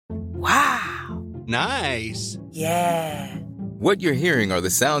Nice. Yeah. What you're hearing are the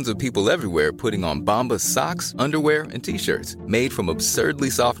sounds of people everywhere putting on Bombas socks, underwear, and T-shirts made from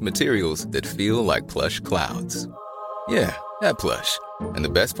absurdly soft materials that feel like plush clouds. Yeah, that plush. And the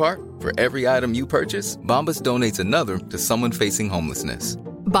best part? For every item you purchase, Bombas donates another to someone facing homelessness.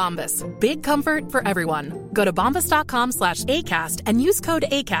 Bombas. Big comfort for everyone. Go to bombas.com/ACAST and use code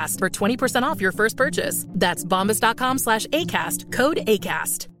ACAST for 20% off your first purchase. That's bombas.com/ACAST. Code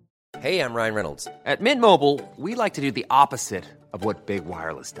ACAST. Hey, I'm Ryan Reynolds. At Mint Mobile, we like to do the opposite of what Big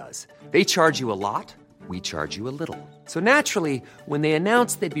Wireless does. They charge you a lot, we charge you a little. So naturally, when they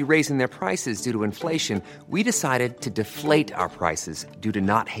announced they'd be raising their prices due to inflation, we decided to deflate our prices due to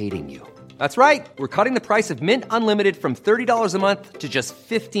not hating you. That's right. We're cutting the price of Mint Unlimited from $30 a month to just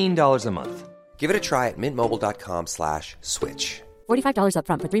 $15 a month. Give it a try at mintmobile.com/switch. $45 up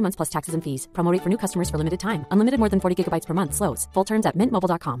front for 3 months plus taxes and fees. Promo rate for new customers for limited time. Unlimited more than 40 gigabytes per month. Slows full terms at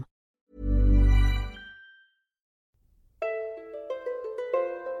mintmobile.com.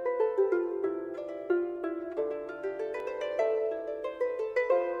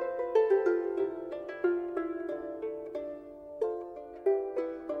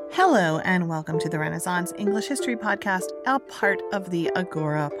 Hello and welcome to the Renaissance English History Podcast, a part of the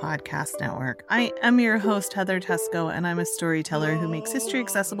Agora Podcast Network. I am your host, Heather Tesco, and I'm a storyteller who makes history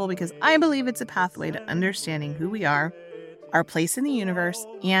accessible because I believe it's a pathway to understanding who we are, our place in the universe,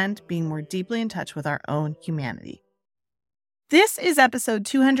 and being more deeply in touch with our own humanity. This is episode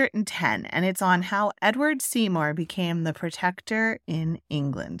 210, and it's on how Edward Seymour became the protector in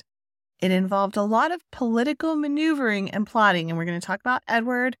England. It involved a lot of political maneuvering and plotting, and we're going to talk about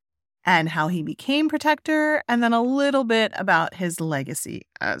Edward and how he became protector, and then a little bit about his legacy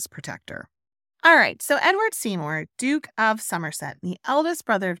as protector. All right, so Edward Seymour, Duke of Somerset, the eldest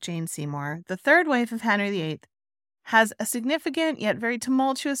brother of Jane Seymour, the third wife of Henry VIII, has a significant yet very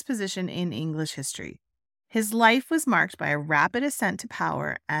tumultuous position in English history. His life was marked by a rapid ascent to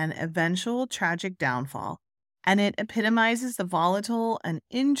power and eventual tragic downfall, and it epitomizes the volatile and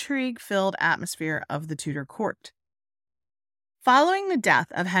intrigue-filled atmosphere of the Tudor court. Following the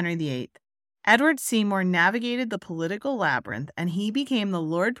death of Henry VIII, Edward Seymour navigated the political labyrinth, and he became the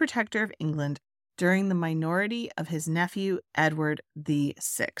Lord Protector of England during the minority of his nephew Edward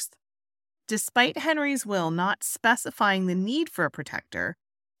VI. Despite Henry's will not specifying the need for a protector,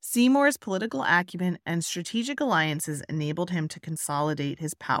 Seymour's political acumen and strategic alliances enabled him to consolidate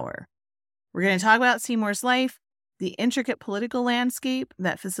his power. We're going to talk about Seymour's life, the intricate political landscape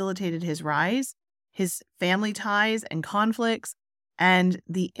that facilitated his rise, his family ties and conflicts, and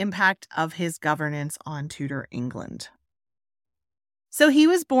the impact of his governance on Tudor England. So he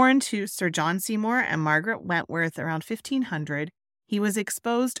was born to Sir John Seymour and Margaret Wentworth around 1500. He was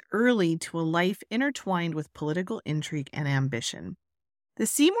exposed early to a life intertwined with political intrigue and ambition. The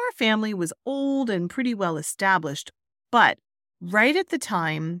Seymour family was old and pretty well established, but right at the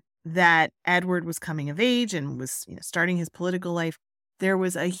time that Edward was coming of age and was starting his political life, there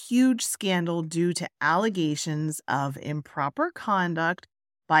was a huge scandal due to allegations of improper conduct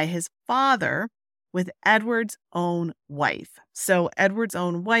by his father with Edward's own wife. So Edward's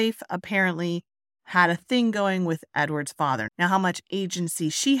own wife apparently had a thing going with Edward's father. Now, how much agency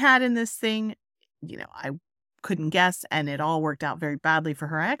she had in this thing, I couldn't guess, and it all worked out very badly for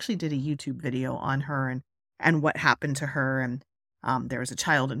her. I actually did a YouTube video on her and what happened to her, and there was a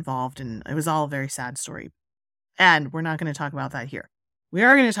child involved, and it was all a very sad story. And we're not going to talk about that here. We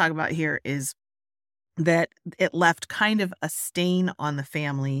are going to talk about here is that it left kind of a stain on the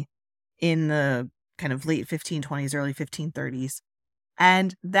family in the kind of late 1520s, early 1530s.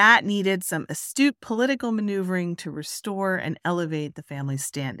 And that needed some astute political maneuvering to restore and elevate the family's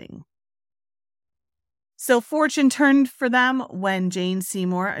standing. So fortune turned for them when Jane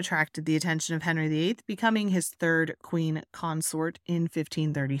Seymour attracted the attention of Henry VIII, becoming his third queen consort in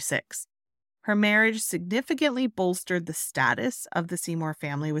 1536. Her marriage significantly bolstered the status of the Seymour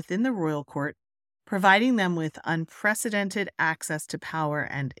family within the royal court, providing them with unprecedented access to power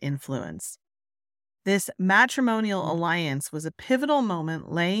and influence. This matrimonial alliance was a pivotal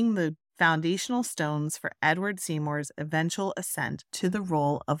moment, laying the foundational stones for Edward Seymour's eventual ascent to the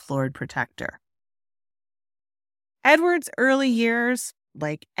role of Lord Protector. Edward's early years,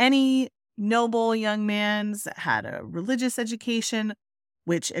 like any noble young man's, had a religious education,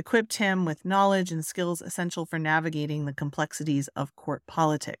 which equipped him with knowledge and skills essential for navigating the complexities of court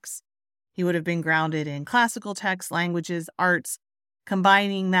politics. He would have been grounded in classical texts, languages, arts,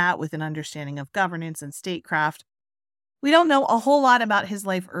 combining that with an understanding of governance and statecraft. We don't know a whole lot about his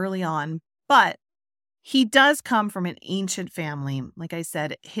life early on, but he does come from an ancient family. Like I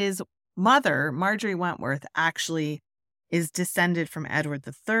said, his mother, Marjorie Wentworth, actually is descended from Edward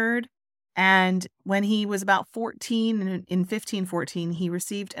III, And when he was about 14, in 1514, he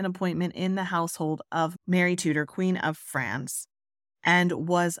received an appointment in the household of Mary Tudor, Queen of France, and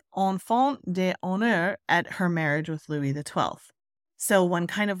was enfant d'honneur at her marriage with Louis XII. So one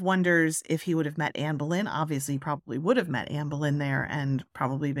kind of wonders if he would have met Anne Boleyn. Obviously, he probably would have met Anne Boleyn there and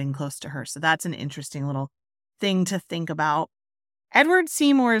probably been close to her. So that's an interesting little thing to think about. Edward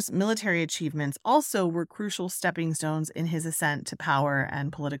Seymour's military achievements also were crucial stepping stones in his ascent to power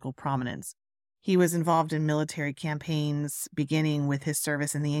and political prominence. He was involved in military campaigns, beginning with his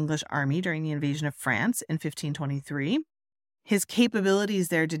service in the English army during the invasion of France in 1523. His capabilities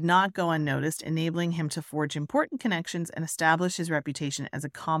there did not go unnoticed, enabling him to forge important connections and establish his reputation as a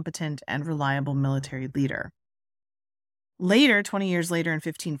competent and reliable military leader. Later, 20 years later in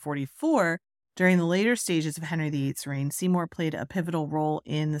 1544, during the later stages of Henry VIII's reign, Seymour played a pivotal role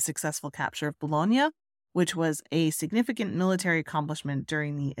in the successful capture of Bologna, which was a significant military accomplishment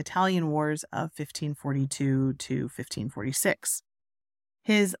during the Italian Wars of 1542 to 1546.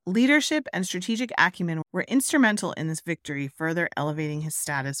 His leadership and strategic acumen were instrumental in this victory, further elevating his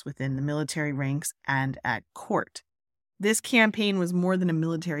status within the military ranks and at court. This campaign was more than a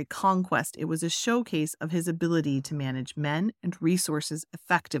military conquest. It was a showcase of his ability to manage men and resources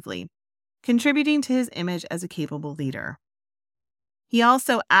effectively, contributing to his image as a capable leader. He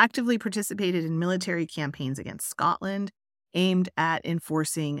also actively participated in military campaigns against Scotland, aimed at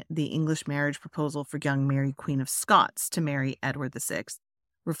enforcing the English marriage proposal for young Mary, Queen of Scots, to marry Edward VI,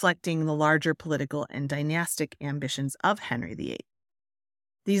 reflecting the larger political and dynastic ambitions of Henry VIII.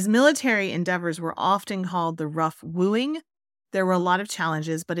 These military endeavors were often called the rough wooing. There were a lot of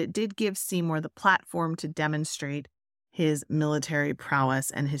challenges, but it did give Seymour the platform to demonstrate his military prowess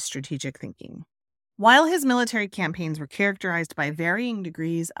and his strategic thinking. While his military campaigns were characterized by varying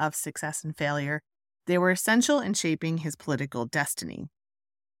degrees of success and failure, they were essential in shaping his political destiny.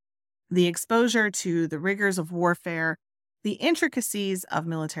 The exposure to the rigors of warfare, the intricacies of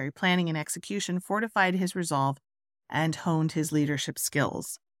military planning and execution fortified his resolve and honed his leadership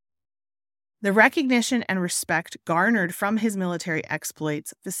skills. The recognition and respect garnered from his military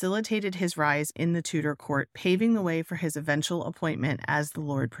exploits facilitated his rise in the Tudor court, paving the way for his eventual appointment as the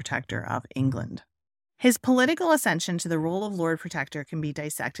Lord Protector of England. His political ascension to the role of Lord Protector can be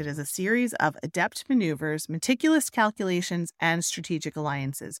dissected as a series of adept maneuvers, meticulous calculations, and strategic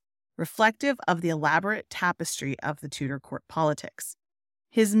alliances, reflective of the elaborate tapestry of the Tudor court politics.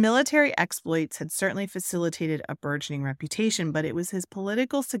 His military exploits had certainly facilitated a burgeoning reputation, but it was his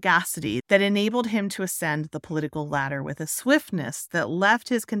political sagacity that enabled him to ascend the political ladder with a swiftness that left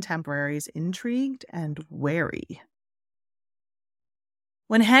his contemporaries intrigued and wary.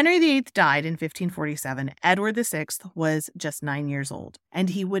 When Henry VIII died in 1547, Edward VI was just 9 years old, and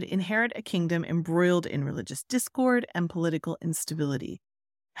he would inherit a kingdom embroiled in religious discord and political instability.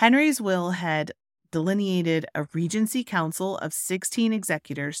 Henry's will had delineated a regency council of 16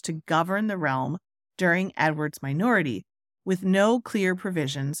 executors to govern the realm during Edward's minority, with no clear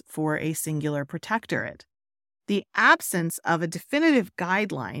provisions for a singular protectorate. The absence of a definitive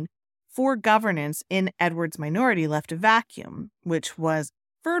guideline for governance in Edward's minority left a vacuum, which was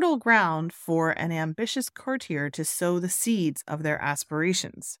fertile ground for an ambitious courtier to sow the seeds of their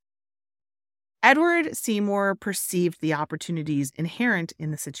aspirations. Edward Seymour perceived the opportunities inherent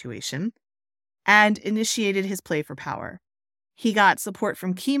in the situation and initiated his play for power. He got support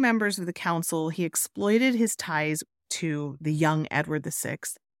from key members of the council. He exploited his ties to the young Edward VI,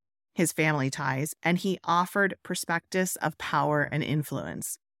 his family ties, and he offered prospectus of power and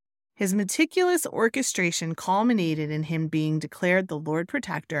influence. His meticulous orchestration culminated in him being declared the Lord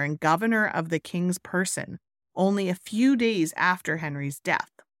Protector and governor of the king's person only a few days after Henry's death.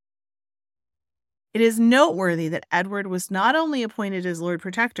 It is noteworthy that Edward was not only appointed as Lord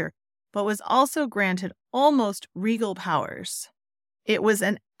Protector, but was also granted almost regal powers. It was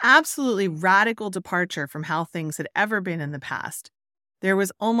an absolutely radical departure from how things had ever been in the past. There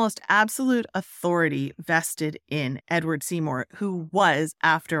was almost absolute authority vested in Edward Seymour, who was,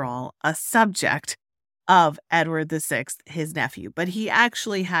 after all, a subject of Edward VI, his nephew, but he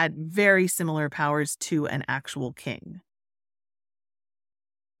actually had very similar powers to an actual king.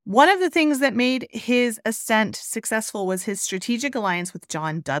 One of the things that made his ascent successful was his strategic alliance with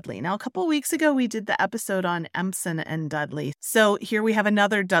John Dudley. Now, a couple weeks ago, we did the episode on Empson and Dudley. So here we have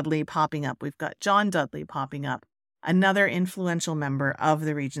another Dudley popping up. We've got John Dudley popping up, another influential member of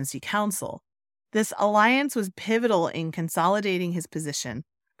the Regency Council. This alliance was pivotal in consolidating his position,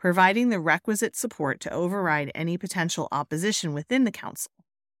 providing the requisite support to override any potential opposition within the council.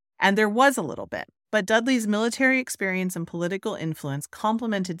 And there was a little bit. But Dudley's military experience and political influence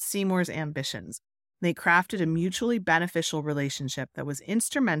complemented Seymour's ambitions, They crafted a mutually beneficial relationship that was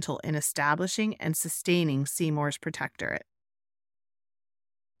instrumental in establishing and sustaining Seymour's protectorate.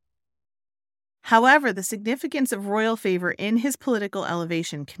 However, the significance of royal favor in his political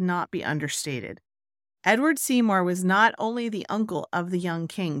elevation cannot be understated. Edward Seymour was not only the uncle of the young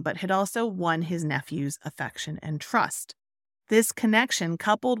king, but had also won his nephew's affection and trust. This connection,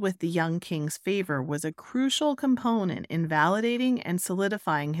 coupled with the young king's favor, was a crucial component in validating and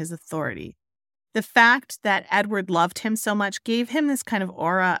solidifying his authority. The fact that Edward loved him so much gave him this kind of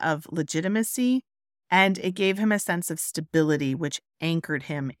aura of legitimacy, and it gave him a sense of stability, which anchored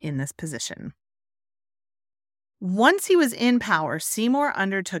him in this position. Once he was in power, Seymour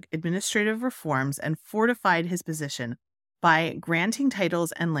undertook administrative reforms and fortified his position by granting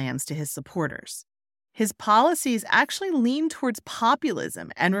titles and lands to his supporters. His policies actually leaned towards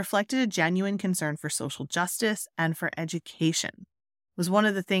populism and reflected a genuine concern for social justice and for education. It was one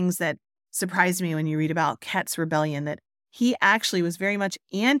of the things that surprised me when you read about Kett's rebellion, that he actually was very much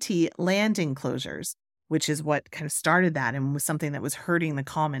anti-land enclosures, which is what kind of started that and was something that was hurting the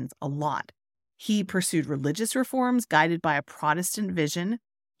commons a lot. He pursued religious reforms guided by a Protestant vision.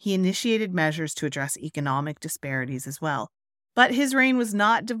 He initiated measures to address economic disparities as well. But his reign was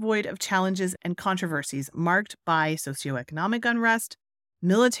not devoid of challenges and controversies marked by socioeconomic unrest,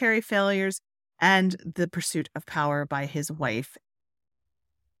 military failures, and the pursuit of power by his wife.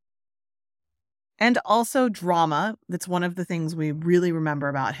 And also drama. That's one of the things we really remember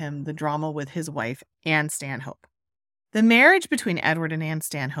about him, the drama with his wife, Anne Stanhope. The marriage between Edward and Anne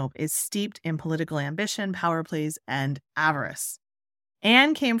Stanhope is steeped in political ambition, power plays, and avarice.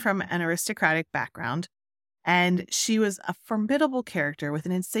 Anne came from an aristocratic background, and she was a formidable character with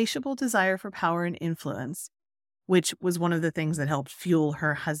an insatiable desire for power and influence, which was one of the things that helped fuel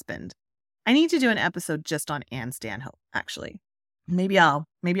her husband. I need to do an episode just on Anne Stanhope, actually. Maybe I'll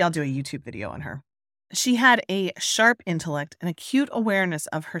do a YouTube video on her. She had a sharp intellect and acute awareness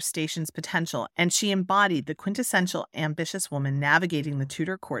of her station's potential, and she embodied the quintessential ambitious woman navigating the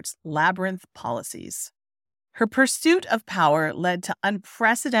Tudor court's labyrinth policies. Her pursuit of power led to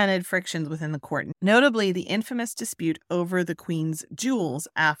unprecedented frictions within the court, notably the infamous dispute over the Queen's jewels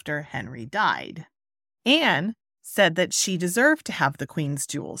after Henry died. Anne said that she deserved to have the Queen's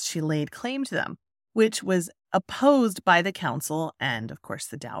jewels. She laid claim to them, which was opposed by the council and, of course,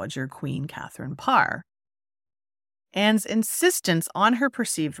 the Dowager Queen Catherine Parr. Anne's insistence on her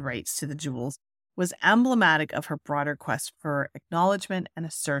perceived rights to the jewels was emblematic of her broader quest for acknowledgement and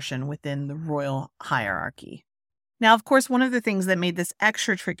assertion within the royal hierarchy. Now, of course, one of the things that made this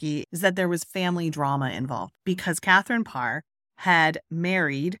extra tricky is that there was family drama involved, because Catherine Parr had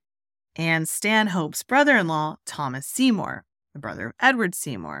married Anne Stanhope's brother-in-law, Thomas Seymour, the brother of Edward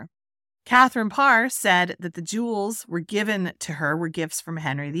Seymour. Catherine Parr said that the jewels were given to her were gifts from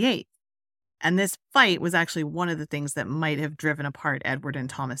Henry VIII. And this fight was actually one of the things that might have driven apart Edward and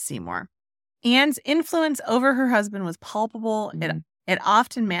Thomas Seymour. Anne's influence over her husband was palpable. It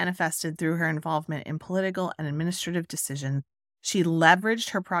often manifested through her involvement in political and administrative decisions. She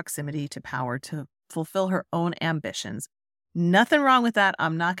leveraged her proximity to power to fulfill her own ambitions. Nothing wrong with that.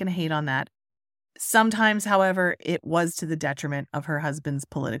 I'm not going to hate on that. Sometimes, however, it was to the detriment of her husband's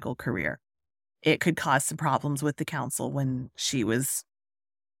political career. It could cause some problems with the council when she was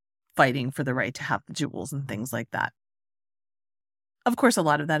fighting for the right to have the jewels and things like that. Of course, a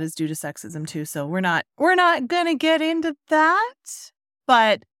lot of that is due to sexism too, so we're not going to get into that,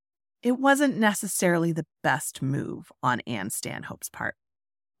 but it wasn't necessarily the best move on Anne Stanhope's part.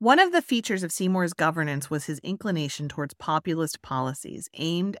 One of the features of Seymour's governance was his inclination towards populist policies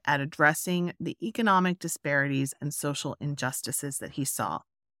aimed at addressing the economic disparities and social injustices that he saw.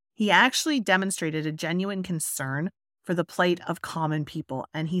 He actually demonstrated a genuine concern for the plight of common people,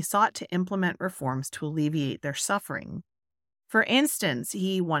 and he sought to implement reforms to alleviate their suffering. For instance,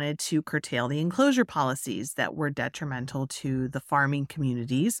 he wanted to curtail the enclosure policies that were detrimental to the farming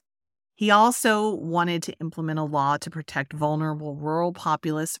communities. He also wanted to implement a law to protect vulnerable rural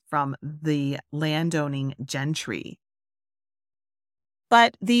populace from the landowning gentry.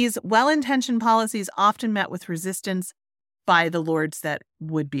 But these well-intentioned policies often met with resistance by the lords that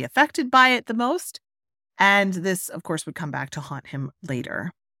would be affected by it the most, and this, of course, would come back to haunt him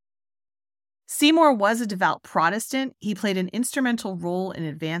later. Seymour was a devout Protestant. He played an instrumental role in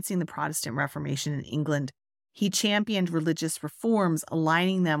advancing the Protestant Reformation in England. He championed religious reforms,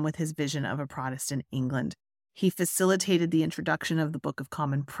 aligning them with his vision of a Protestant England. He facilitated the introduction of the Book of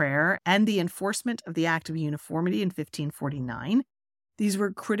Common Prayer and the enforcement of the Act of Uniformity in 1549. These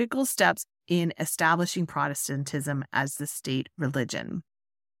were critical steps in establishing Protestantism as the state religion.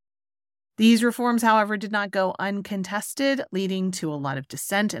 These reforms, however, did not go uncontested, leading to a lot of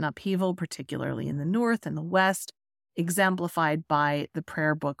dissent and upheaval, particularly in the North and the West, exemplified by the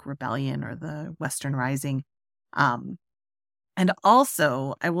Prayer Book Rebellion or the Western Rising. And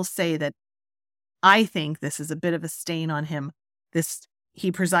also, I will say that I think this is a bit of a stain on him.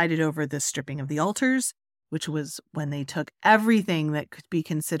 He presided over the stripping of the altars, which was when they took everything that could be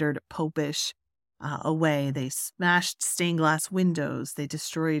considered popish away. They smashed stained glass windows. They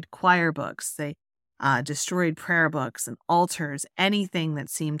destroyed choir books. They destroyed prayer books and altars. Anything that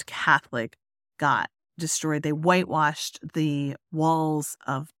seemed Catholic got destroyed. They whitewashed the walls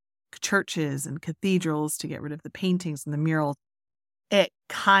of churches and cathedrals to get rid of the paintings and the murals. It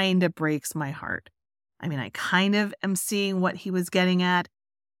kind of breaks my heart. I mean, I kind of am seeing what he was getting at,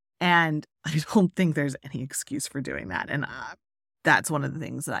 and I don't think there's any excuse for doing that. And that's one of the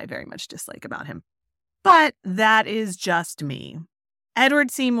things that I very much dislike about him. But that is just me. Edward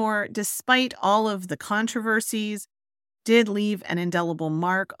Seymour, despite all of the controversies, did leave an indelible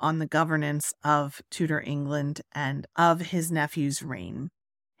mark on the governance of Tudor England and of his nephew's reign.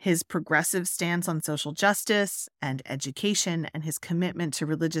 His progressive stance on social justice and education and his commitment to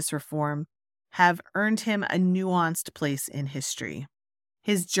religious reform have earned him a nuanced place in history.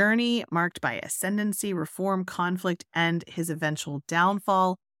 His journey, marked by ascendancy, reform, conflict, and his eventual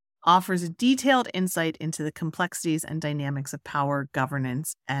downfall, offers a detailed insight into the complexities and dynamics of power,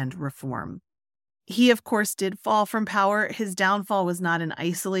 governance, and reform. He, of course, did fall from power. His downfall was not an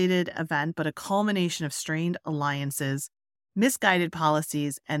isolated event, but a culmination of strained alliances, misguided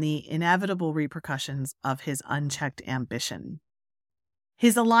policies, and the inevitable repercussions of his unchecked ambition.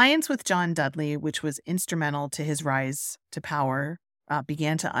 His alliance with John Dudley, which was instrumental to his rise to power,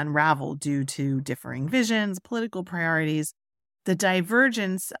 began to unravel due to differing visions, political priorities, the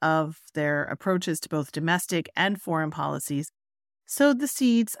divergence of their approaches to both domestic and foreign policies. Sowed the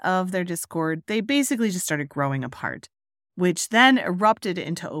seeds of their discord. They basically just started growing apart, which then erupted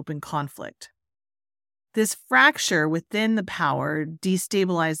into open conflict. This fracture within the power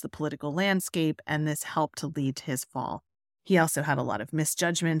destabilized the political landscape, and this helped to lead to his fall. He also had a lot of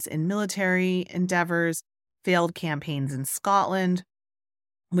misjudgments in military endeavors, failed campaigns in Scotland,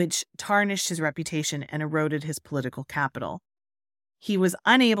 which tarnished his reputation and eroded his political capital. He was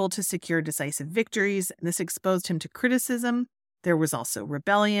unable to secure decisive victories, and this exposed him to criticism. There was also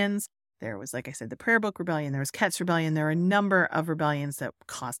rebellions. There was, like I said, the Prayer Book Rebellion. There was Kett's Rebellion. There were a number of rebellions that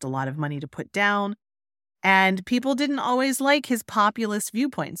cost a lot of money to put down. And people didn't always like his populist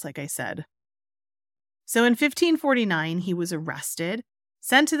viewpoints, like I said. So in 1549, he was arrested,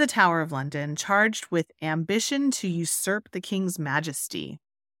 sent to the Tower of London, charged with ambition to usurp the king's majesty.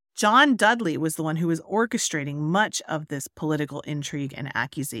 John Dudley was the one who was orchestrating much of this political intrigue and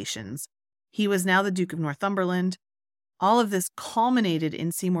accusations. He was now the Duke of Northumberland. All of this culminated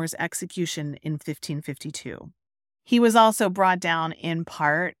in Seymour's execution in 1552. He was also brought down in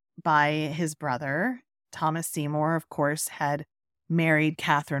part by his brother. Thomas Seymour, of course, had married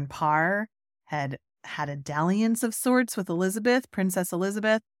Catherine Parr, had had a dalliance of sorts with Elizabeth, Princess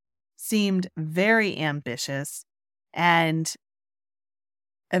Elizabeth, seemed very ambitious, and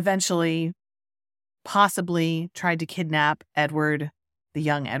eventually possibly tried to kidnap Edward, the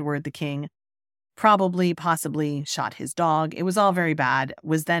young Edward the King, possibly shot his dog. It was all very bad,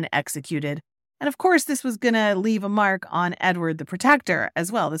 was then executed. And of course, this was going to leave a mark on Edward the Protector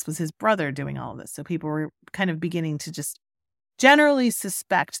as well. This was his brother doing all of this. So people were kind of beginning to just generally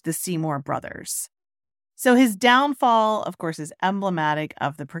suspect the Seymour brothers. So his downfall, of course, is emblematic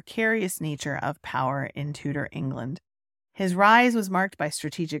of the precarious nature of power in Tudor England. His rise was marked by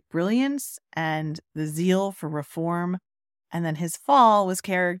strategic brilliance and the zeal for reform. And then his fall was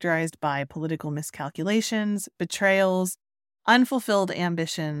characterized by political miscalculations, betrayals, unfulfilled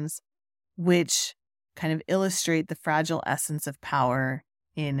ambitions, which kind of illustrate the fragile essence of power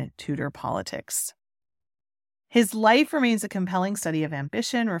in Tudor politics. His life remains a compelling study of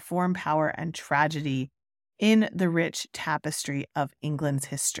ambition, reform, power, and tragedy in the rich tapestry of England's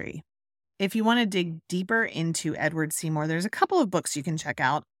history. If you want to dig deeper into Edward Seymour, there's a couple of books you can check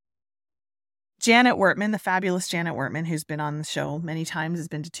out. Janet Wortman, the fabulous Janet Wortman, who's been on the show many times, has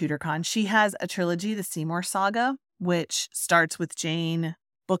been to TudorCon. She has a trilogy, the Seymour Saga, which starts with Jane,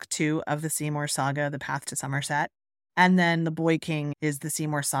 Book 2 of the Seymour Saga, The Path to Somerset. And then The Boy King is the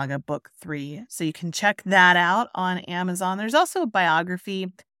Seymour Saga, Book 3. So you can check that out on Amazon. There's also a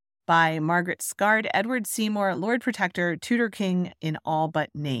biography by Margaret Scard, Edward Seymour, Lord Protector, Tudor King in all but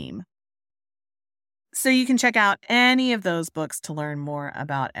name. So you can check out any of those books to learn more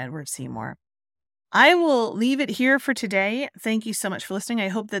about Edward Seymour. I will leave it here for today. Thank you so much for listening. I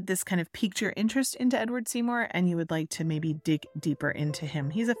hope that this kind of piqued your interest into Edward Seymour and you would like to maybe dig deeper into him.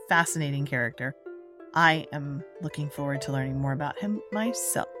 He's a fascinating character. I am looking forward to learning more about him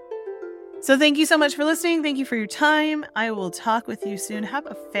myself. So thank you so much for listening. Thank you for your time. I will talk with you soon. Have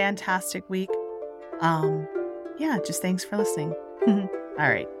a fantastic week. Just thanks for listening. All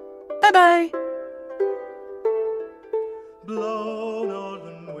right. Bye-bye. Blow,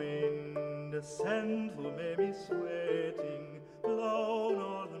 northern wind, send through me sweating. Blow,